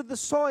 but under the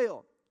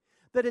soil,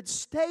 that had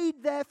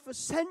stayed there for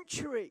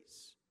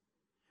centuries.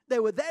 They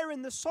were there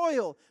in the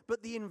soil,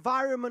 but the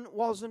environment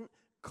wasn't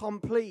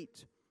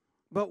complete.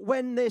 But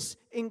when this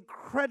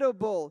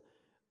incredible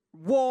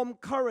warm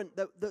current,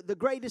 the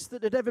greatest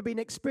that had ever been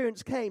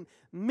experienced, came,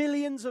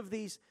 millions of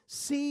these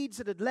seeds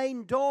that had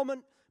lain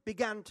dormant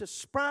began to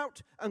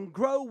sprout and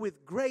grow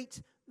with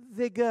great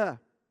vigor.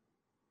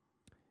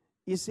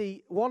 You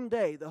see, one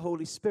day the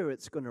Holy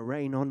Spirit's going to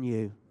rain on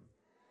you.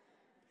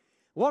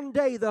 One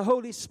day the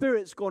Holy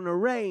Spirit's going to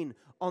rain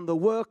on the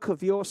work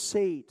of your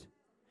seed.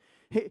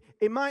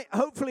 It might,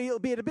 hopefully it'll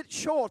be a bit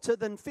shorter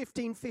than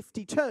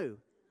 1552.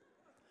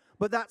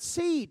 But that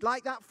seed,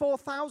 like that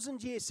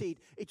 4,000-year seed,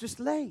 it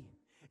just lay.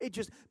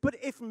 But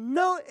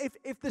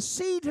if the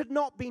seed had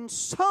not been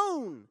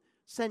sown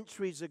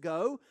centuries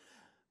ago,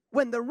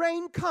 when the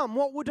rain come,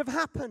 what would have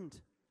happened?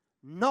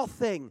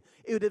 Nothing.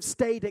 It would have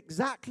stayed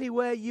exactly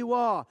where you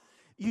are.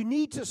 You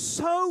need to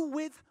sow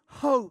with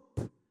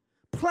hope.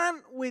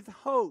 Plant with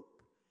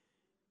hope.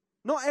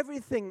 Not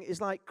everything is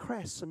like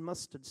cress and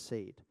mustard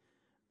seed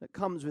that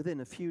comes within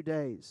a few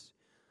days.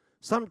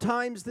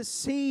 Sometimes the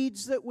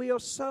seeds that we are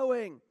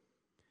sowing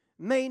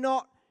may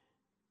not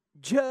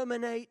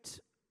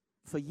germinate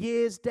for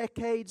years,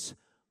 decades,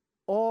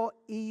 or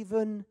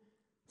even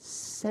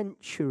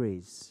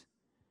centuries.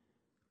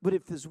 But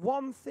if there's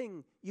one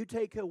thing you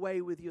take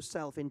away with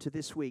yourself into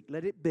this week,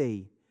 let it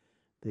be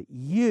that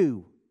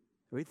you,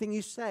 everything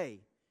you say,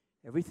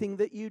 everything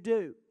that you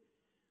do,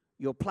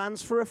 your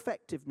plans for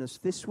effectiveness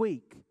this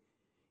week,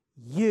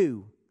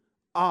 you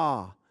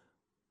are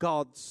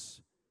God's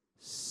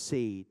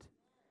seed.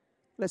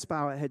 Let's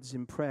bow our heads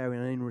in prayer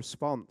and in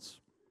response.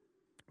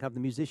 Have the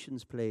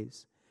musicians,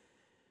 please.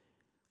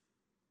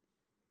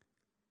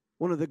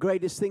 One of the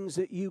greatest things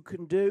that you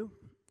can do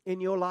in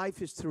your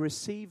life is to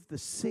receive the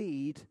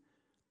seed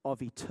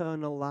of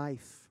eternal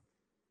life.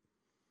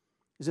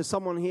 Is there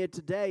someone here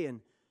today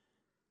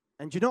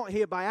and you're not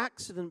here by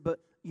accident, but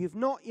you've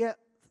not yet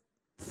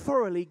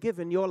thoroughly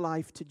given your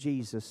life to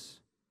Jesus?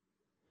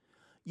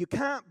 You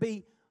can't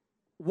be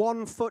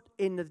 1 foot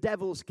in the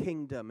devil's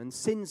kingdom and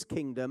sin's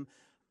kingdom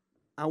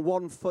and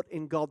 1 foot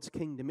in God's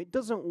kingdom. It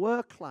doesn't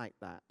work like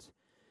that.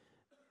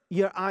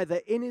 You're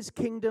either in his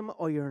kingdom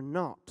or you're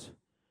not.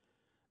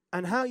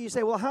 And how you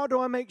say, well, how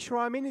do I make sure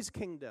I'm in his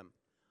kingdom?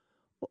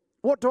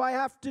 What do I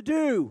have to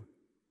do?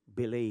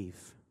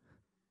 Believe.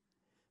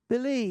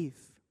 Believe.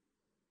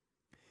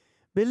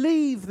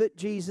 Believe that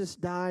Jesus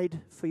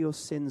died for your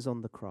sins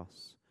on the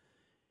cross.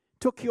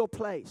 Took your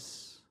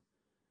place.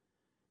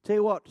 Tell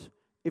you what,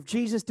 if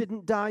Jesus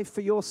didn't die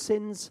for your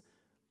sins,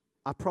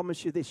 I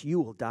promise you this,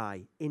 you will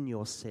die in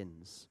your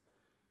sins.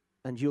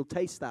 And you'll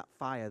taste that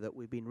fire that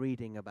we've been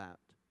reading about.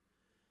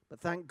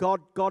 But thank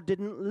God, God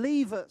didn't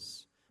leave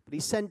us. But he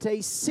sent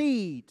a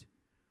seed.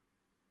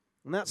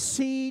 And that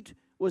seed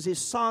was his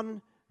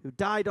son who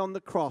died on the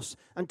cross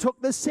and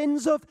took the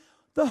sins of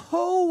the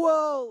whole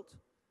world.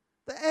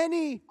 That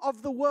any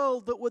of the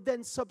world that would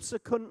then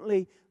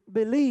subsequently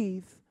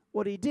believe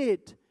what he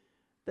did,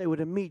 they would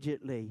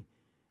immediately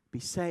be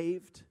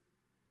saved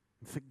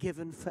and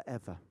forgiven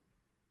forever.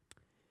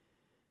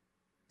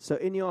 So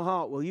in your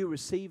heart, will you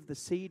receive the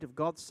seed of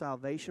God's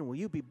salvation? Will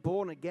you be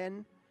born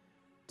again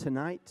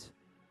tonight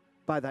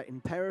by that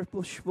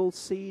imperishable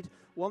seed?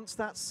 Once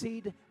that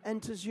seed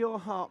enters your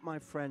heart, my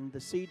friend, the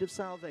seed of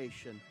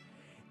salvation,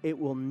 it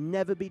will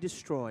never be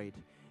destroyed.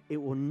 It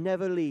will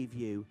never leave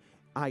you.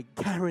 I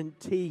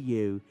guarantee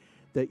you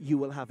that you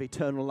will have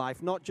eternal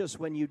life, not just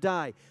when you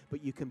die,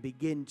 but you can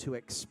begin to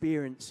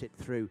experience it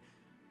through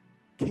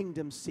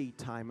kingdom seed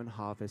time and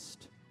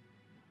harvest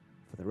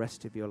for the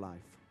rest of your life.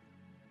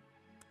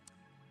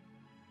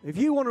 If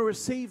you want to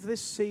receive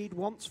this seed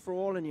once for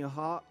all in your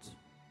heart,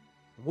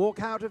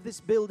 walk out of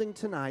this building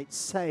tonight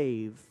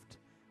saved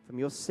from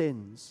your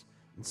sins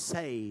and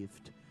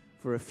saved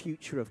for a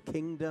future of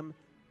kingdom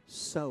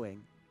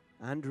sowing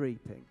and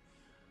reaping.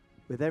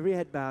 With every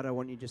head bowed, I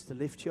want you just to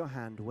lift your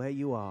hand where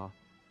you are,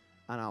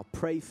 and I'll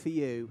pray for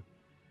you.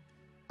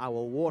 I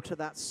will water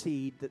that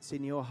seed that's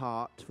in your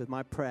heart with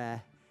my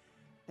prayer,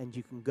 and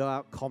you can go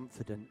out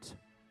confident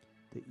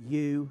that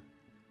you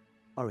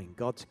are in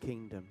God's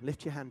kingdom.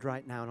 Lift your hand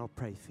right now and I'll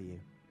pray for you.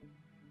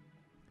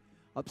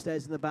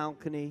 Upstairs in the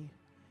balcony,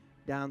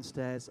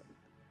 downstairs,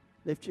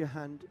 lift your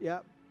hand.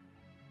 Yep,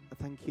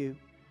 thank you.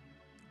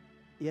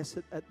 Yes,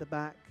 at the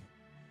back,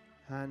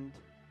 hand.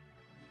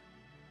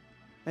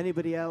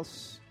 Anybody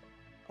else?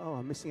 Oh,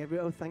 I'm missing every.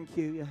 Oh, thank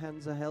you. Your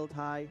hands are held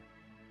high.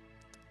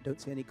 Don't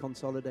see any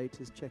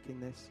consolidators checking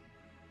this.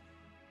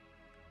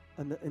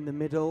 And in the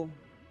middle.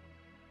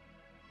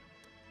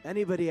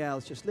 Anybody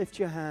else? Just lift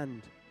your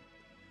hand.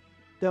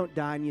 Don't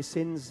die in your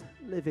sins.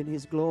 Live in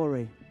His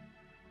glory.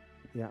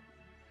 Yeah.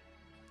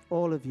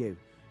 All of you.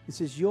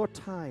 This is your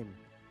time.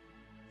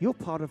 You're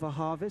part of a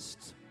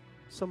harvest.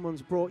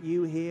 Someone's brought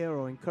you here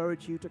or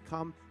encouraged you to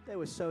come. They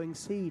were sowing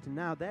seed, and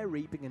now they're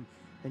reaping,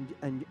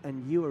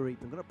 and you are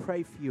reaping. I'm going to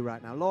pray for you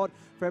right now. Lord,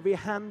 for every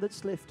hand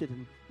that's lifted,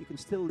 and you can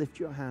still lift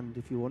your hand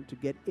if you want to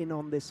get in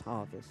on this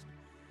harvest.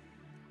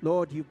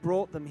 Lord, you've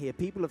brought them here.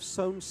 People have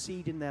sown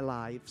seed in their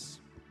lives,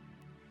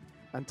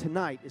 and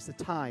tonight is the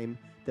time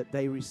that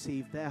they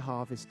receive their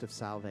harvest of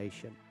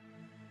salvation.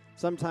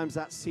 Sometimes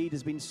that seed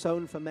has been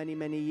sown for many,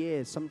 many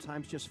years,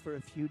 sometimes just for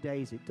a few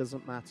days. It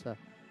doesn't matter.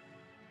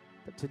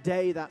 But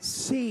today that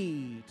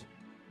seed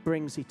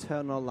brings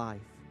eternal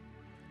life.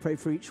 Pray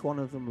for each one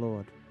of them,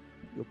 Lord.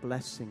 Your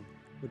blessing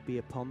would be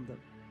upon them.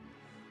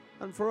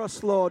 And for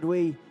us, Lord,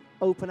 we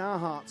open our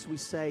hearts. We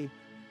say,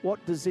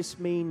 what does this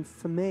mean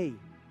for me?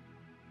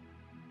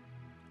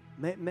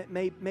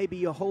 Maybe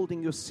you're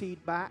holding your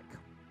seed back.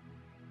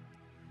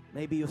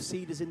 Maybe your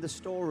seed is in the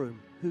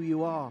storeroom, who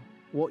you are,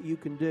 what you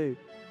can do.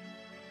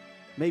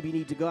 Maybe you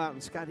need to go out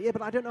and scatter. Yeah,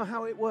 but I don't know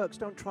how it works.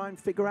 Don't try and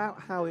figure out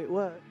how it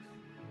works.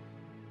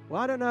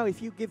 Well, I don't know.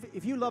 If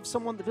you love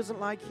someone that doesn't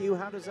like you,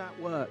 how does that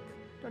work?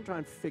 Don't try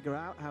and figure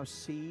out how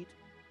seed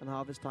and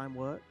harvest time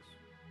works.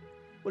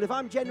 Well, if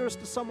I'm generous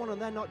to someone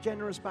and they're not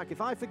generous back, if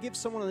I forgive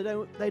someone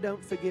and they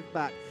don't forgive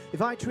back,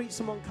 if I treat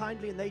someone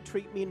kindly and they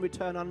treat me in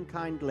return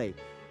unkindly,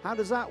 how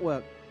does that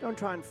work? Don't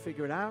try and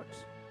figure it out.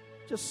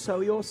 Just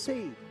sow your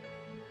seed.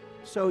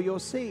 Sow your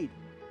seed.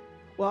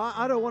 Well,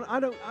 I don't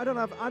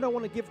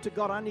want to give to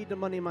God. I need the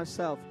money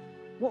myself.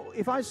 What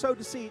if I sow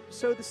the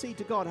seed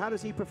to God? How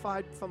does He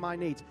provide for my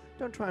needs?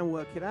 Don't try and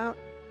work it out.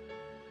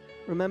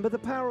 Remember the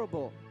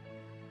parable.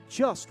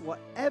 Just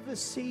whatever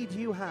seed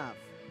you have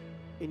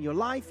in your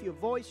life, your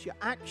voice, your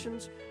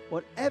actions,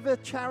 whatever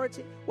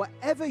charity,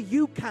 whatever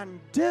you can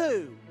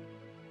do,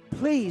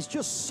 please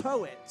just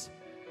sow it.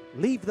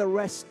 Leave the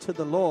rest to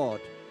the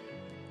Lord.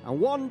 And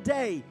one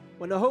day,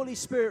 when the Holy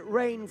Spirit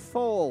rain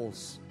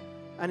falls,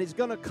 and it's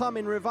going to come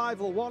in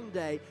revival one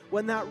day,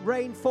 when that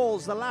rain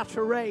falls, the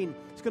latter rain,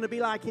 it's going to be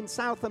like in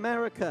South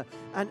America.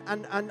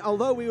 And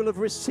although we will have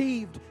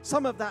received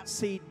some of that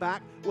seed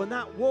back, when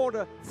that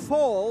water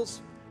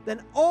falls,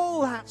 then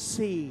all that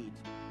seed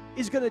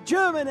is going to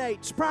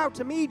germinate, sprout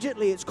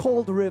immediately. It's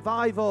called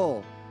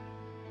revival.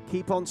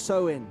 Keep on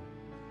sowing.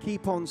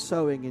 Keep on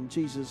sowing in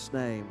Jesus'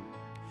 name.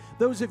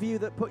 Those of you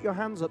that put your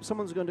hands up,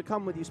 someone's going to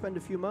come with you, spend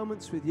a few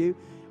moments with you.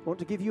 I want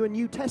to give you a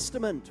New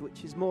Testament,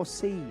 which is more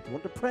seed. I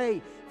want to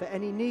pray for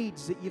any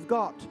needs that you've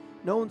got.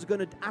 No one's going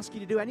to ask you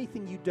to do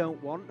anything you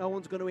don't want. No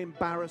one's going to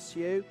embarrass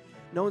you.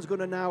 No one's going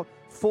to now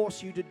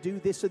force you to do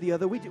this or the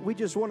other. We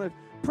just want to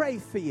pray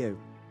for you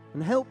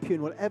and help you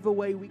in whatever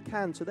way we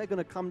can. So they're going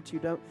to come to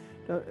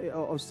you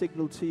or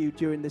signal to you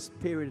during this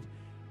period.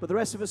 But the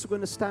rest of us are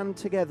going to stand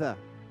together.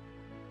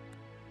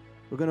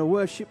 We're going to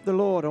worship the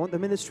Lord. I want the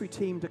ministry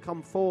team to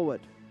come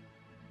forward.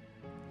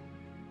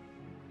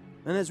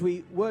 And as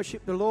we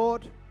worship the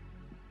Lord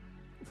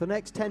for the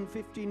next 10,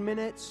 15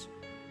 minutes,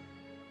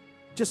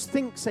 just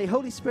say,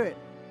 Holy Spirit,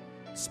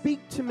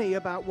 speak to me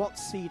about what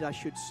seed I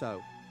should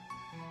sow.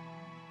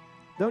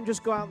 Don't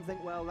just go out and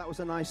think, well, that was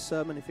a nice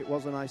sermon, if it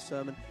was a nice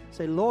sermon.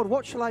 Say, Lord,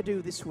 what shall I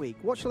do this week?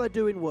 What shall I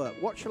do in work?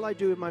 What shall I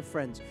do with my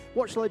friends?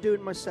 What shall I do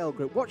in my cell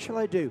group? What shall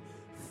I do?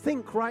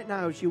 Think right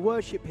now as you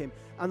worship Him,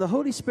 and the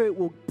Holy Spirit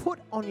will put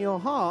on your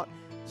heart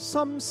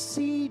some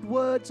seed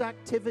words,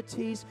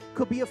 activities.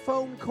 Could be a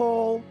phone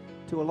call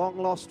to a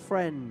long-lost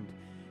friend.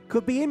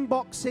 Could be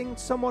inboxing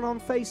someone on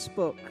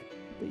Facebook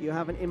that you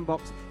haven't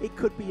inboxed. It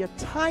could be a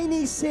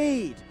tiny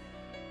seed,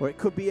 or it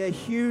could be a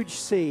huge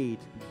seed.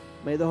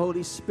 May the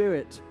Holy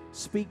Spirit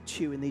speak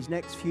to you in these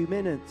next few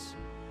minutes.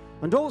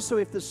 And also,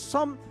 if there's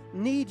some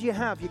need you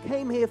have, you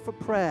came here for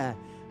prayer,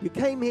 You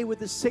came here with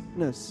the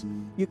sickness.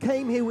 You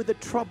came here with the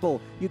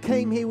trouble. You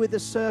came here with the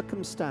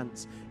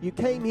circumstance. You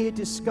came here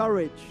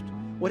discouraged,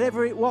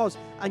 whatever it was,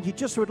 and you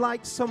just would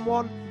like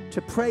someone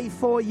to pray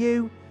for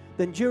you,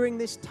 then during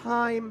this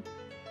time,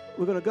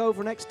 we're going to go for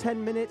the next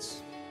 10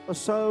 minutes or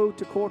so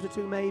to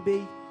 1:45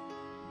 maybe.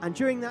 And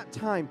during that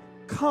time,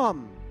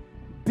 come,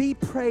 be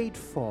prayed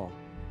for,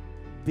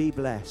 be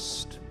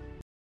blessed.